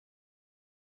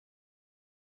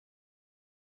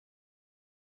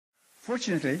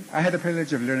Fortunately, I had the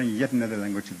privilege of learning yet another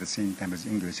language at the same time as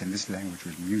English, and this language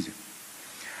was music.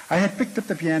 I had picked up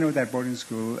the piano at that boarding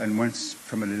school, and once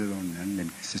from a little old nun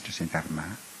named Sister St.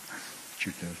 Armand,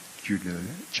 cute little,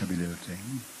 chubby little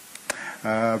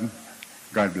thing.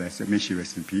 God bless her. May she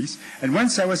rest in peace. And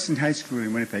once I was in high school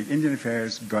in Winnipeg, Indian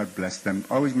Affairs, God bless them,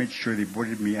 always made sure they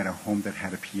boarded me at a home that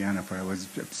had a piano, for I was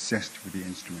obsessed with the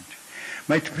instrument.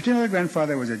 My paternal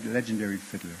grandfather was a legendary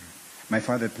fiddler. My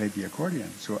father played the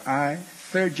accordion, so I,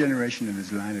 third generation in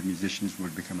this line of musicians,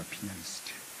 would become a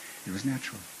pianist. It was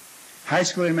natural. High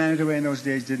school in Manitoba in those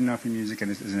days didn't offer music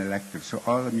as an elective, so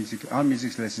all music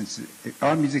lessons,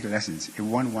 if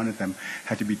one wanted them,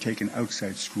 had to be taken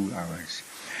outside school hours.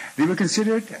 They were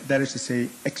considered, that is to say,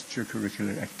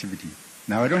 extracurricular activity.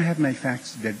 Now, I don't have my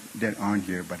facts dead on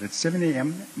here, but at 7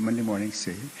 a.m. Monday morning,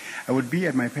 say, I would be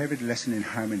at my private lesson in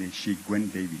harmony, she, Gwen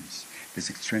Davies, this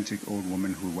eccentric old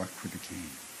woman who walked with a cane.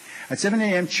 At 7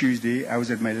 a.m. Tuesday, I was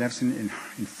at my lesson in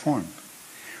form.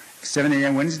 7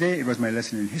 a.m. Wednesday, it was my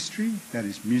lesson in history, that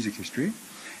is music history.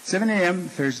 7 a.m.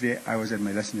 Thursday, I was at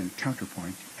my lesson in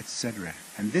counterpoint, etc.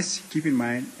 And this, keep in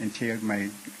mind, entailed my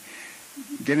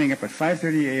getting up at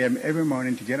 5:30 a.m. every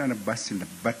morning to get on a bus in the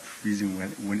butt-freezing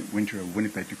winter of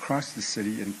Winnipeg to cross the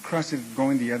city and cross it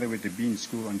going the other way to be in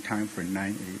school on time for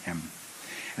 9 a.m.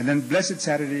 And then blessed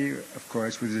Saturday, of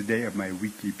course, was the day of my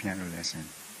weekly piano lesson,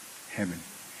 heaven.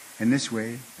 In this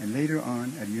way, and later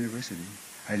on at university,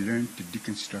 I learned to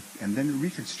deconstruct and then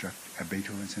reconstruct a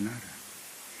Beethoven sonata.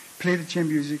 Play the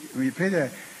chamber music,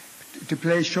 to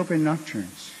play Chopin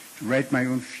nocturnes, to write my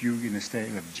own fugue in the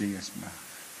style of J.S. Bach.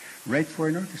 Write for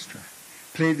an orchestra.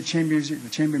 Play the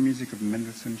chamber music of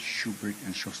Mendelssohn, Schubert,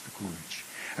 and Shostakovich.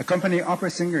 Accompany opera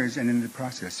singers, and in the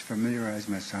process familiarize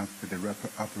myself with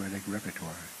the operatic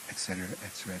repertoire, etc.,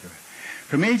 etc.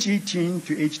 From age 18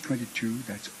 to age 22,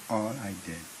 that's all I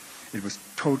did. It was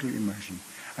total immersion.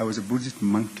 I was a Buddhist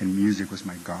monk, and music was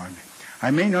my god. I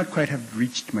may not quite have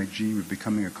reached my dream of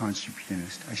becoming a concert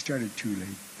pianist. I started too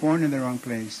late, born in the wrong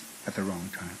place at the wrong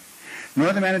time.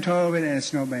 Northern Manitoba and a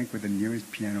snowbank with the nearest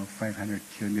piano 500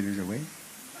 kilometers away?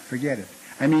 Forget it.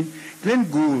 I mean, Glenn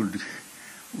Gould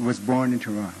was born in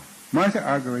Toronto. Martha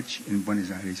Argerich in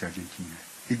Buenos Aires, Argentina.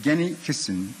 Evgeny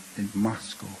Kissin in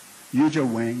Moscow. Yuja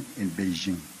Wang in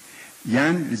Beijing.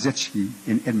 Jan Lizetsky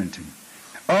in Edmonton.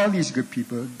 All these good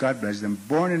people, God bless them,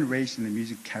 born and raised in the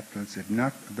music capitals, if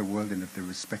not of the world and of their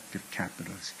respective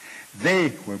capitals.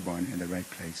 They were born in the right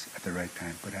place at the right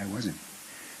time, but I wasn't.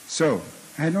 So,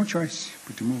 I had no choice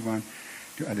but to move on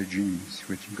to other dreams,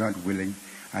 which, God willing,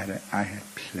 I had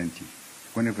plenty.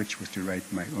 One of which was to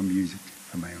write my own music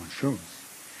for my own shows.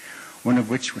 One of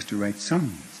which was to write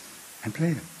songs and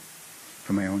play them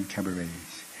for my own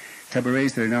cabarets.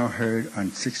 Cabarets that are now heard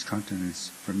on 6 continents,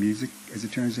 for music, as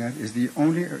it turns out, is the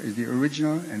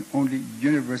original and only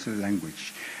universal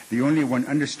language, the only one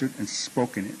understood and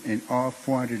spoken in all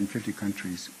 450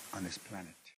 countries on this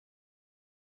planet.